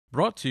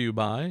Brought to you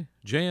by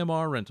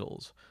JMR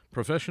Rentals,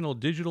 professional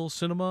digital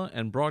cinema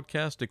and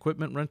broadcast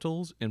equipment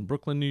rentals in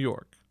Brooklyn, New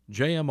York.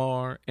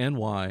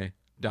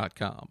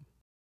 JMRNY.com.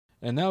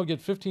 And now get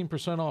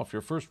 15% off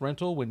your first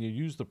rental when you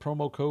use the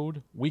promo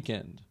code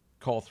WEEKEND.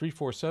 Call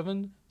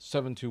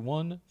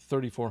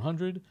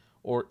 347-721-3400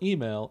 or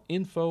email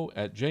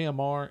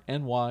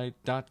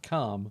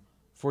info@jmrny.com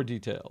for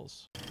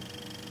details.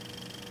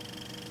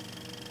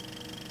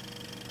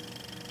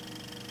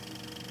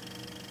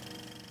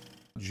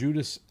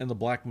 Judas and the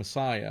Black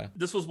Messiah.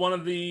 This was one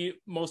of the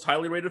most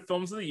highly rated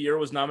films of the year. It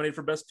was nominated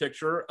for Best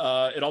Picture.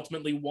 It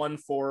ultimately won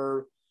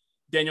for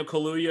Daniel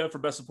Kaluuya for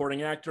Best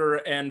Supporting Actor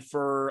and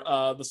for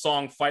the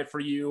song Fight for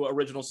You,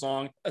 original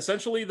song.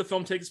 Essentially, the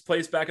film takes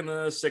place back in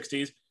the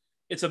 60s.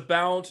 It's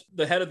about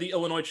the head of the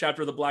Illinois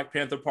chapter of the Black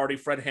Panther Party,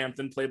 Fred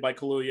Hampton, played by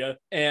Kaluuya,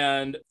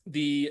 and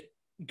the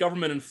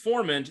government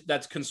informant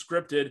that's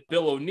conscripted,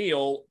 Bill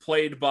O'Neill,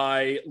 played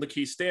by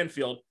Lakeith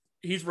Stanfield.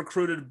 He's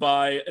recruited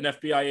by an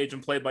FBI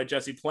agent played by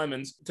Jesse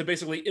Plemons to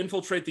basically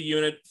infiltrate the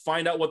unit,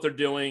 find out what they're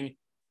doing,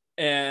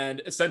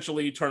 and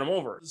essentially turn them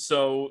over.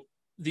 So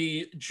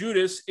the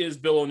Judas is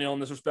Bill O'Neill in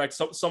this respect,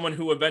 someone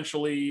who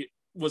eventually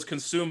was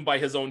consumed by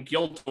his own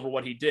guilt over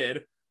what he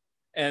did.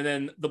 And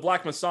then the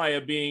Black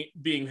Messiah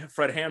being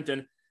Fred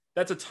Hampton.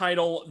 That's a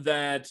title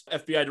that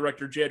FBI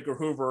Director J. Edgar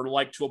Hoover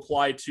liked to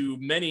apply to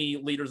many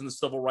leaders in the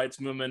civil rights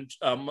movement,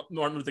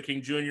 Martin Luther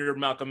King Jr.,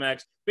 Malcolm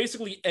X,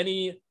 basically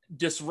any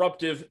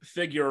disruptive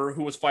figure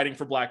who was fighting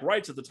for Black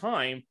rights at the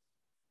time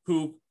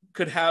who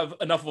could have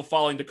enough of a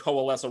following to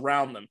coalesce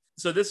around them.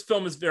 So this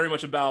film is very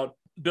much about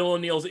Bill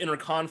O'Neill's inner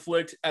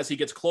conflict as he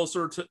gets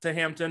closer to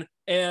Hampton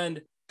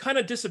and kind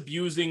of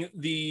disabusing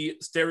the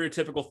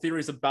stereotypical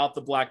theories about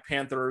the Black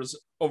Panthers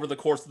over the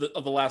course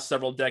of the last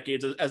several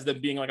decades as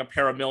them being like a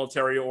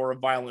paramilitary or a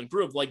violent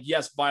group. Like,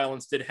 yes,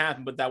 violence did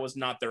happen, but that was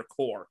not their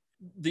core.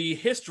 The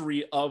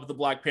history of the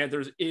Black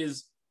Panthers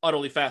is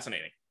utterly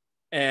fascinating.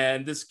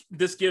 And this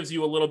gives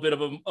you a little bit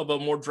of a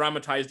more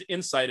dramatized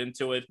insight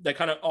into it that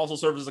kind of also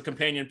serves as a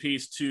companion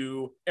piece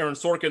to Aaron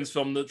Sorkin's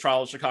film, The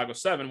Trial of Chicago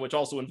 7, which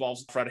also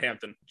involves Fred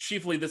Hampton.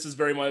 Chiefly, this is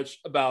very much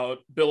about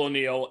Bill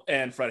O'Neill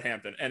and Fred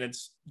Hampton, and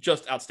it's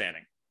just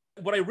outstanding.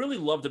 What I really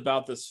loved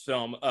about this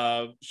film,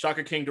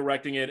 Shaka King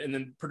directing it and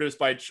then produced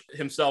by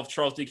himself,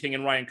 Charles D. King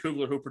and Ryan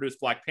Coogler, who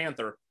produced Black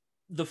Panther,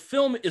 the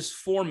film is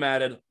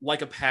formatted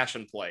like a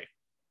passion play,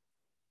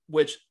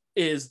 which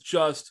is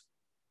just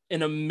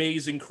an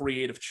amazing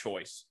creative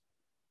choice.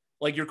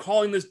 Like, you're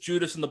calling this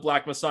Judas and the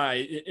Black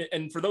Messiah.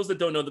 And for those that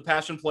don't know, the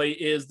Passion Play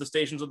is the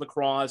Stations of the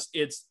Cross.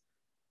 It's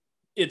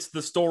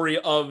the story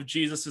of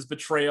Jesus's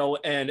betrayal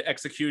and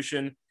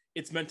execution.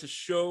 It's meant to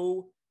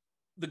show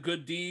the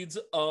good deeds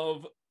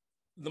of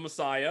the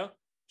Messiah,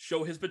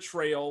 show his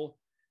betrayal,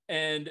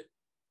 and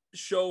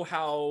show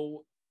how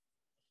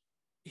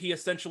he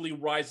essentially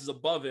rises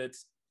above it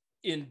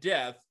in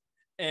death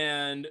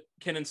and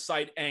can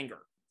incite anger.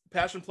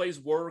 Passion plays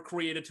were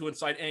created to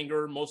incite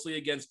anger, mostly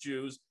against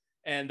Jews,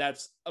 and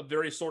that's a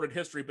very sordid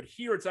history, but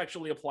here it's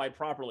actually applied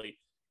properly.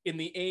 In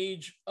the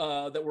age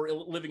that we're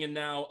living in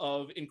now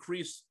of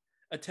increased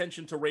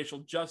attention to racial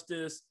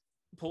justice,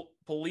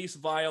 police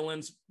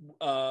violence,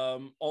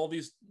 all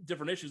these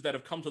different issues that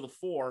have come to the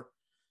fore,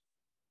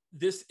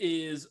 this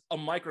is a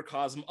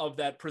microcosm of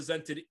that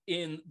presented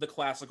in the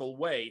classical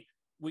way.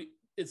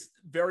 It's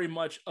very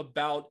much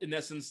about, in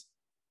essence,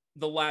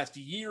 the last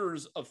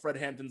years of Fred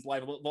Hampton's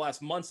life, the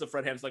last months of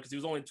Fred Hampton's life, because he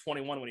was only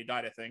 21 when he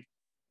died, I think.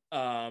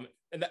 And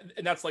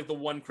that's like the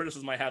one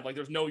criticism I had. Like,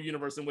 there's no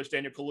universe in which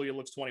Daniel Kaluuya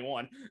looks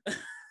 21.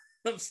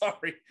 I'm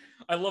sorry.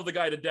 I love the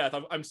guy to death.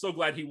 I'm so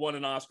glad he won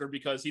an Oscar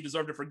because he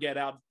deserved it for Get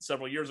Out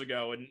several years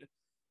ago.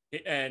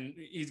 And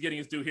he's getting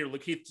his due here.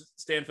 Lakeith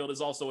Stanfield is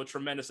also a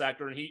tremendous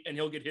actor, and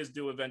he'll get his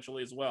due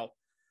eventually as well.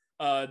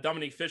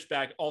 Dominique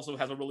Fishback also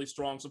has a really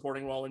strong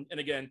supporting role. And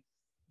again,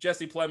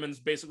 Jesse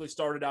Plemons basically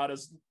started out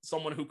as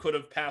someone who could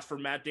have passed for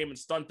Matt Damon's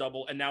stunt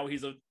double, and now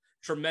he's a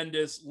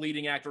tremendous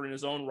leading actor in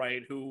his own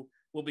right who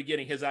will be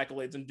getting his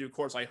accolades in due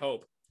course, I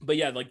hope. But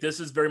yeah, like,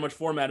 this is very much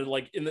formatted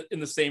like in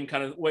the same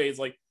kind of ways,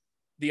 like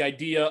the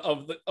idea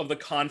of the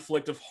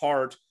conflict of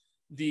heart,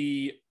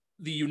 the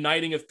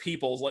uniting of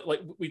peoples.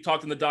 Like we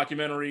talked in the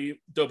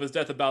documentary Dope as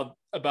Death about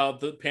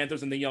the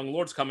Panthers and the Young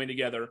Lords coming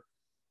together.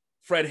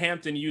 Fred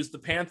Hampton used the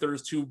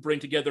Panthers to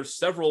bring together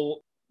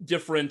several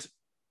different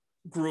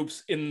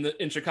groups in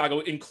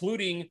Chicago,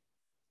 including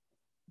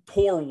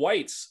poor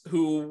whites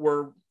who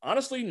were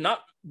honestly not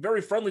very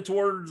friendly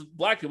towards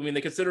Black people. I mean,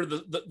 they consider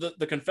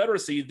the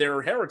Confederacy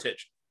their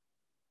heritage,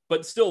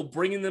 but still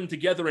bringing them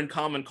together in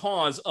common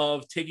cause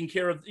of taking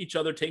care of each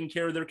other, taking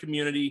care of their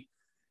community,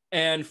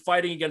 and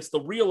fighting against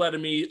the real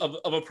enemy of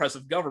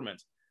oppressive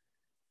government.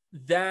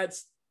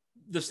 That's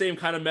the same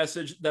kind of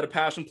message that a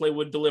passion play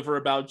would deliver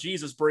about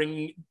Jesus,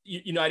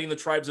 uniting the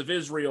tribes of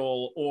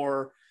Israel,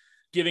 or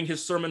giving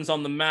his sermons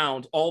on the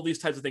Mount, all these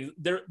types of things.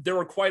 There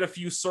are quite a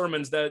few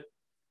sermons that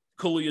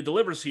Kaluuya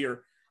delivers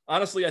here.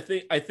 Honestly,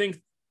 I think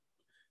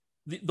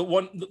the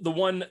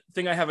one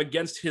thing I have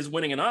against his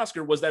winning an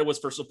Oscar was that it was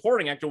for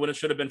supporting actor when it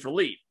should have been for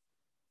lead.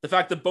 the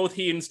fact that both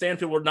he and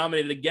Stanfield were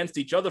nominated against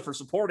each other for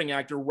supporting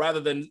actor rather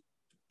than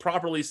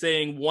properly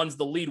saying one's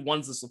the lead,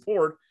 one's the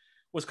support,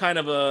 was kind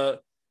of a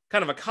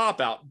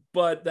cop out.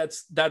 But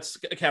that's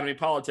Academy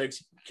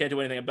politics. Can't do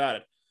anything about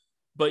it.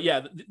 But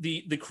yeah,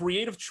 the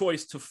creative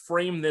choice to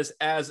frame this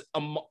as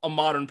a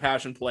modern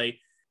passion play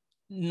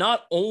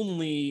not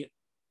only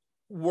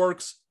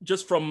works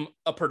just from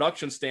a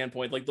production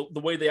standpoint, like the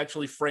way they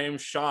actually frame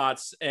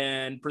shots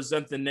and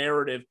present the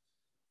narrative,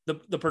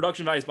 the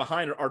production values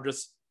behind it are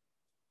just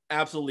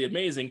absolutely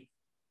amazing.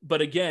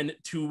 But again,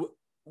 to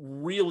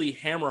really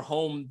hammer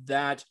home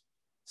that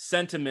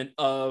sentiment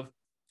of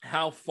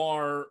how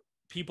far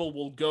people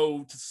will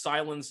go to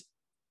silence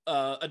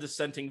a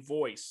dissenting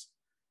voice,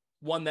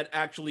 one that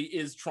actually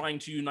is trying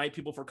to unite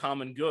people for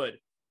common good.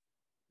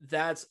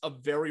 That's a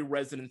very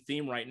resonant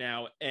theme right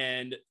now,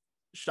 and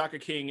Shaka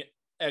King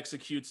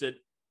executes it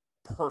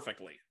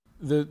perfectly.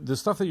 The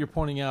stuff that you're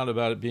pointing out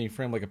about it being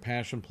framed like a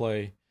passion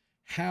play,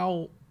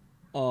 how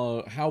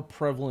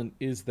prevalent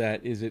is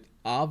that? Is it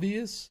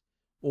obvious,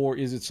 or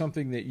is it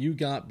something that you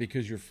got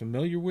because you're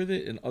familiar with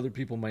it and other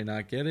people might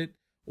not get it?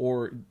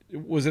 Or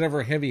was it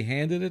ever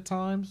heavy-handed at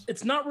times?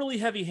 It's not really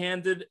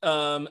heavy-handed.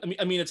 I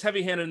mean, it's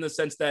heavy-handed in the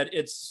sense that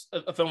it's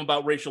a film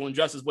about racial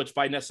injustice, which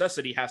by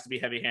necessity has to be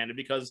heavy-handed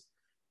because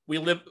we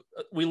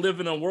live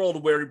in a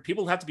world where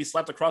people have to be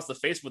slapped across the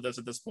face with this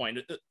at this point.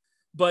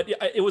 But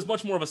it was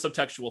much more of a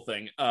subtextual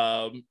thing.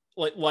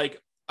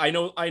 Like I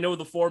know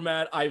the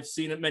format. I've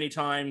seen it many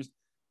times,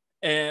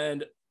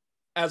 and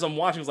as I'm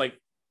watching, it's like,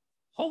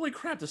 holy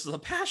crap, this is a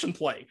passion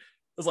play.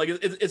 It's like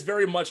it's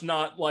very much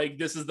not like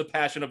this is the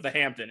passion of the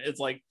Hampton. It's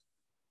like,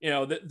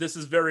 this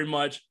is very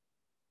much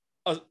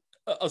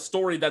a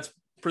story that's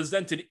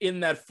presented in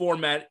that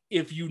format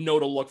if you know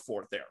to look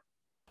for it there.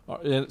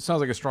 It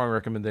sounds like a strong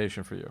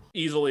recommendation for you.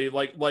 Easily,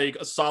 like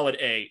a solid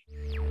A.